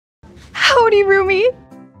Howdy, Rumi.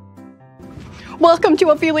 Welcome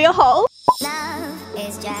to Ophelia Hall. Love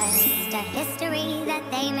is just a history that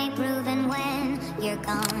they may prove, and when you're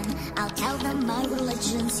gone, I'll tell them my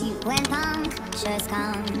religion's you. When punctures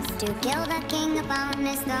comes to kill the king upon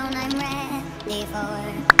his throne, I'm ready for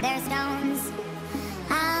their stones.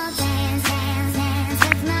 I'll dance, dance, dance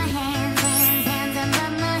with my hands, hands, hands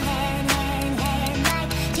above my head, head, head. Like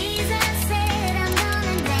Jesus said, I'm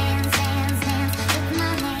gonna dance, dance, dance with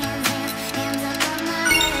my hands, hands, hands above my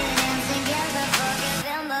head. Dance together, forgive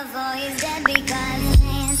him before he's dead, because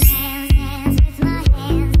dance, dance, dance with my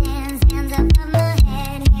hands, hands, hands above my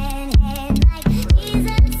head, head, head. Like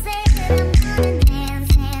Jesus said, I'm gonna dance,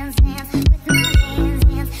 dance, dance with my hands,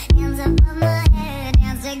 hands, hands above my head.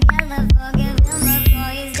 Dance together, forgive him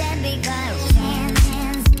before he's dead, because dance,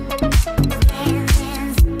 dance, dance, dance,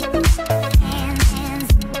 dance, dance,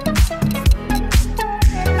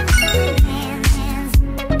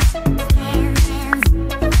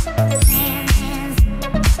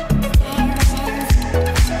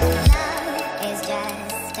 Love is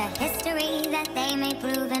just a history that they may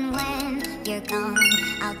prove, and when you're gone,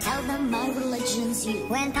 I'll tell them my religion's you.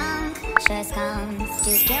 When punctures comes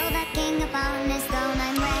to kill the king upon his throne,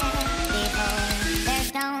 I'm ready for their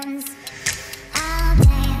stones. I'll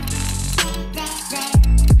dance, dance, dance,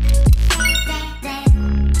 dance, dance,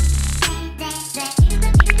 dance, dance.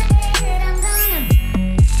 You said I'm gonna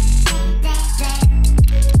dance, dance,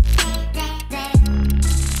 dance, dance,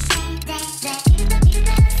 dance. You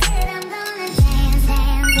said I'm gonna dance,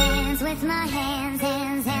 dance, dance with my hands,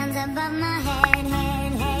 hands, hands above my head,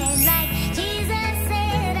 head, head. Like Jesus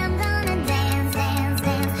said, I'm gonna dance, dance,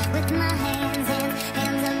 dance with my hands, hands,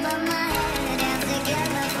 hands above my head. Dance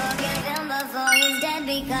together, forgive him before he's dead,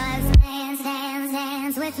 because dance, dance,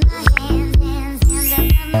 dance with my hands, hands, hands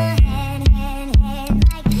above my head, head, head.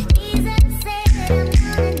 Like Jesus said, I'm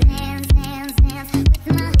gonna dance, dance, dance with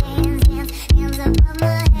my hands, hands, hands above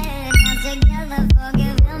my head. Dance together,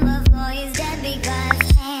 forgive him before he's dead, because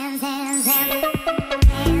hands, hands, hands, hands,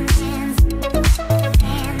 hands,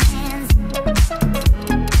 hands,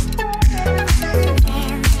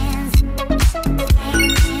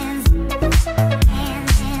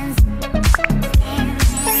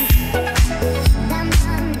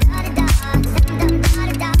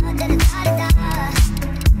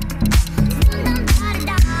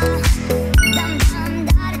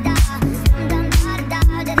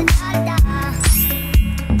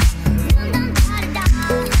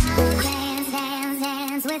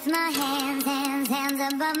 hands, with my hands, hands, hands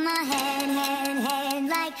above my head, head, head.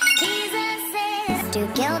 Like Jesus says, to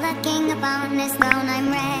kill the king upon his throne, I'm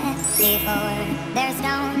ready for their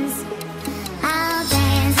stones. I'll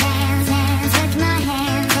dance, dance, dance with my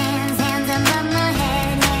hands, hands, hands above my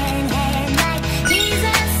head, head, head. Like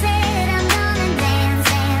Jesus said, I'm gonna dance,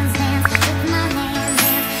 dance, dance with my hands,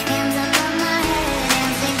 hands, hands above my head.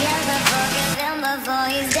 Dance together, forgive him before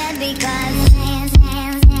he's dead, because dance,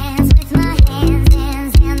 dance, dance with my hands,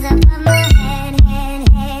 hands, hands above my head, head,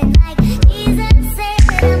 head. Like Jesus said,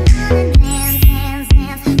 I'm gonna dance, dance,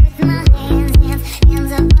 dance with my hands, hands,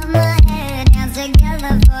 hands above my head. Dance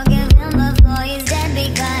together, forgive him before he's dead,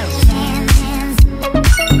 because dance, dance,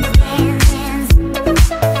 dance, dance, dance, dance,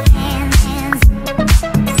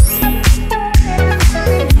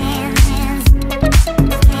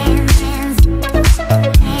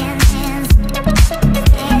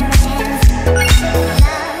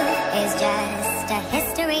 Love is just a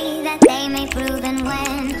history that they may prove, and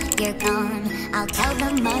when you're gone, I'll tell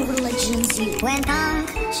them my religion's you. When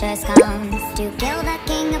punctures comes to kill the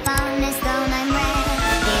king upon his throne, I'm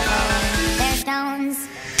ready for their stones.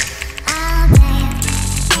 I'll dance,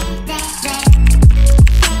 dance, dance,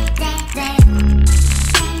 dance, dance,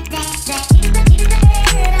 dance, dance. You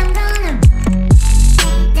said I'm gonna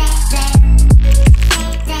dance, dance, dance,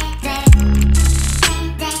 dance, dance, dance.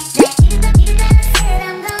 You said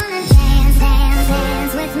I'm gonna dance, dance,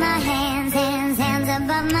 dance with my hands, hands, hands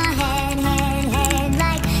above my head, head, head.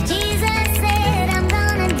 Like Jesus said, I'm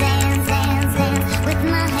gonna dance, dance, dance with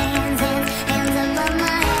my hands, hands, hands above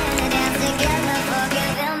my head. Dance together,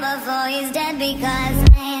 forgive him before he's dead, because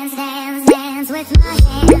dance, dance, dance with my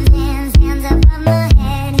hands, hands, hands above my head.